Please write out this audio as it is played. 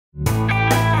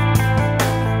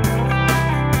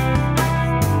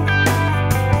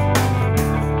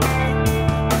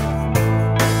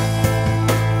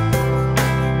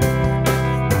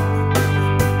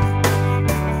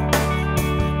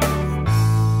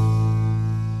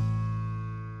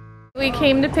We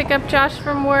came to pick up Josh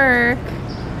from work.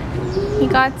 He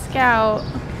got Scout.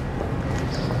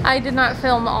 I did not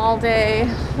film all day.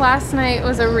 Last night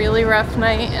was a really rough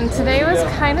night, and today was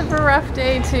kind of a rough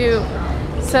day too.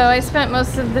 So I spent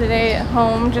most of the day at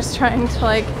home just trying to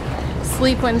like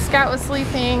sleep when Scout was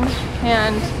sleeping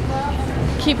and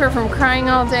keep her from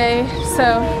crying all day.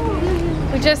 So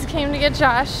we just came to get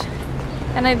Josh,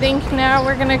 and I think now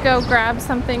we're gonna go grab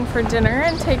something for dinner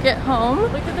and take it home.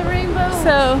 Look at the rainbow.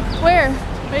 So where?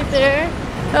 Right there.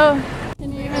 Oh,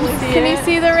 Can you even see can it? you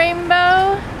see the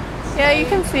rainbow? Yeah, you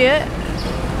can see it.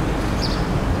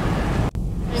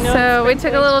 So we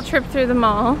took a little trip through the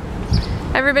mall.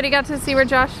 Everybody got to see where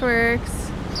Josh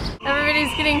works.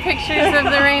 Everybody's getting pictures of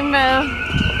the rainbow.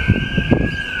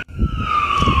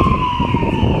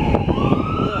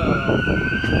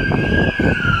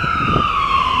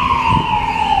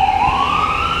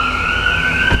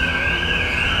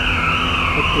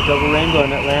 Look, the double rainbow,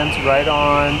 and it lands right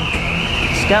on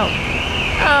Scout.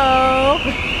 Oh.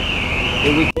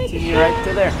 And we continue right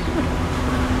to there.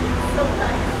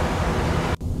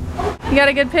 You got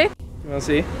a good pic? You wanna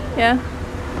see? Yeah.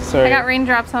 Sorry. I got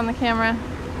raindrops on the camera.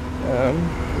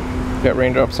 Got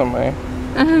raindrops on my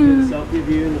selfie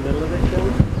view in the middle of it,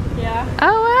 Kelly? Yeah.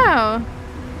 Oh wow.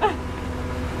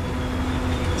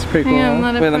 It's pretty cool. Hang on, Huh?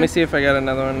 let it Wait, let me put- see if I got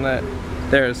another one that.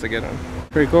 There's a good one.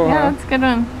 Pretty cool, Yeah, huh? that's a good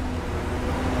one.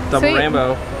 Double Sweet.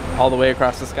 rainbow all the way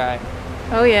across the sky.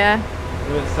 Oh yeah.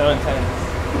 It was so intense.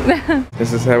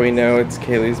 This is how we know it's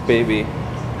Kaylee's baby.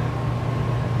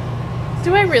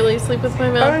 Do I really sleep with my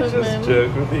mouth open?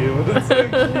 joke with you, but it's so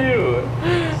cute.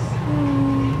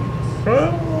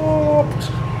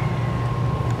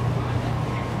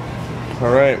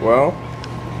 Alright, well,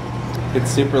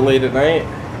 it's super late at night.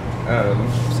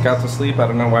 Scout's asleep. I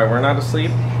don't know why we're not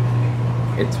asleep.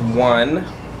 It's 1.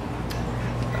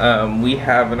 We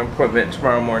have an appointment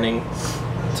tomorrow morning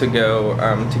to go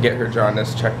to get her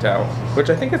jaundice checked out, which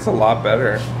I think it's a lot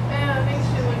better. Yeah, I think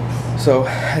she looks. So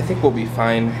I think we'll be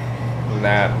fine in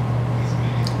that.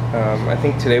 I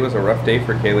think today was a rough day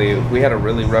for Kaylee. We had a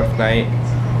really rough night,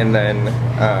 and then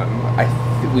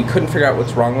we couldn't figure out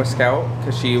what's wrong with Scout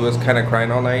because she was kind of crying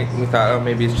all night. We thought, oh,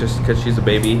 maybe it's just because she's a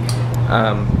baby,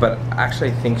 but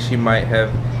actually I think she might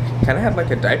have kind of had like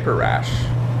a diaper rash.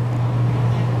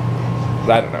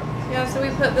 I don't know. Yeah, so we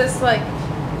put this like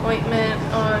ointment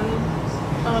on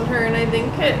her, and I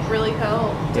think it really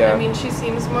helped. Yeah. I mean, she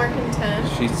seems more content.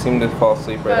 She seemed to fall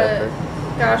asleep right But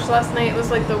after. gosh, last night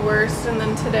was like the worst, and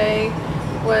then today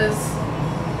was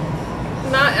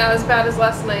not as bad as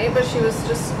last night, but she was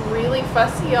just really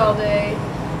fussy all day.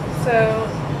 So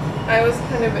I was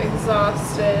kind of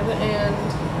exhausted, and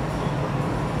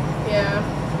yeah.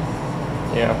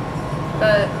 Yeah.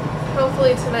 But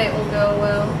hopefully tonight will go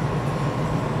well.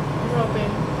 I'm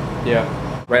hoping. Yeah.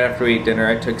 Right after we ate dinner,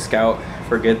 I took Scout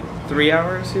for a good 3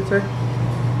 hours, you'd say?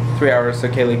 3 hours so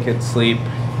Kaylee could sleep,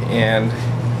 and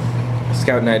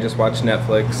Scout and I just watched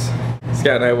Netflix.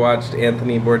 Scout and I watched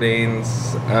Anthony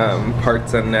Bourdain's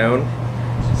Parts Unknown,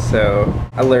 so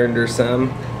I learned her some.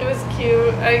 It was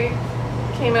cute. I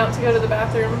came out to go to the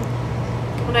bathroom,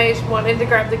 and I just wanted to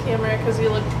grab the camera because he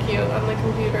looked cute on the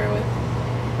computer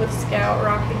with Scout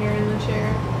rocking her in the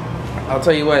chair. I'll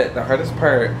tell you what, the hardest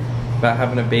part about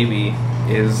having a baby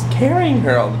is carrying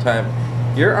her all the time.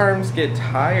 Your arms get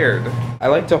tired. I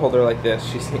like to hold her like this.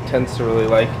 She tends to really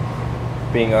like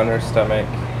being on her stomach.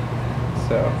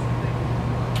 So,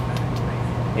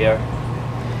 yeah.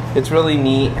 It's really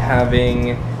neat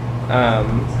having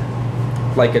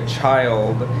like a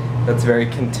child that's very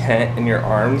content in your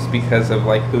arms because of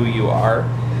like who you are.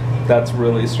 That's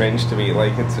really strange to me.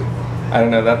 Like I don't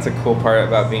know, that's a cool part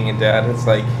about being a dad. It's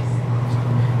like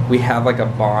we have like a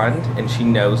bond and she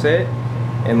knows it,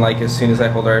 and like as soon as I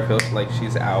hold her I feel like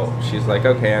she's out. She's like,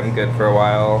 okay, I'm good for a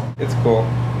while. It's cool.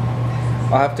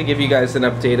 I'll have to give you guys an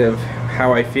update of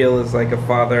how I feel as like a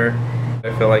father.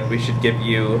 I feel like we should give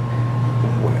you,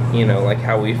 you know, like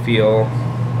how we feel,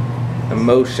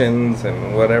 emotions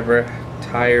and whatever,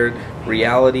 tired,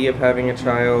 reality of having a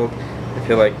child. I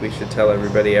feel like we should tell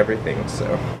everybody everything,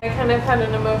 so. I kind of had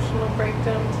an emotional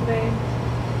breakdown today.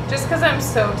 Just because I'm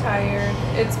so tired.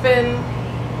 It's been,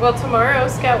 well, tomorrow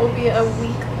Scout will be a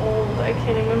week old. I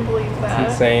can't even believe that.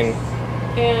 It's insane.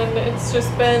 And it's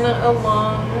just been a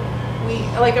long week,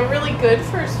 like a really good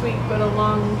first week, but a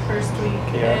long first week.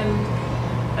 Yeah.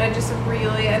 And I just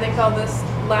really, I think all this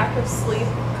lack of sleep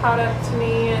caught up to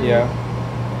me. And, Yeah.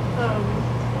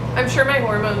 I'm sure my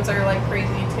hormones are like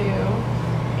crazy too,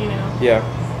 you know. Yeah.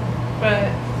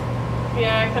 But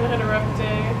yeah, I kind of had a rough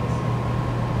day.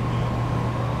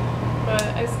 But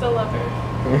I still love her.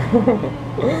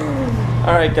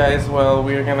 Alright guys, well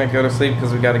we're gonna go to sleep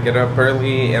because we gotta get up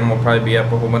early and we'll probably be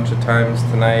up a whole bunch of times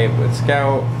tonight with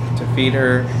Scout to feed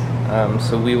her.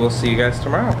 So we will see you guys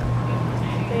tomorrow.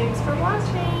 Thanks for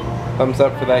watching. Thumbs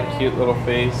up for that cute little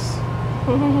face.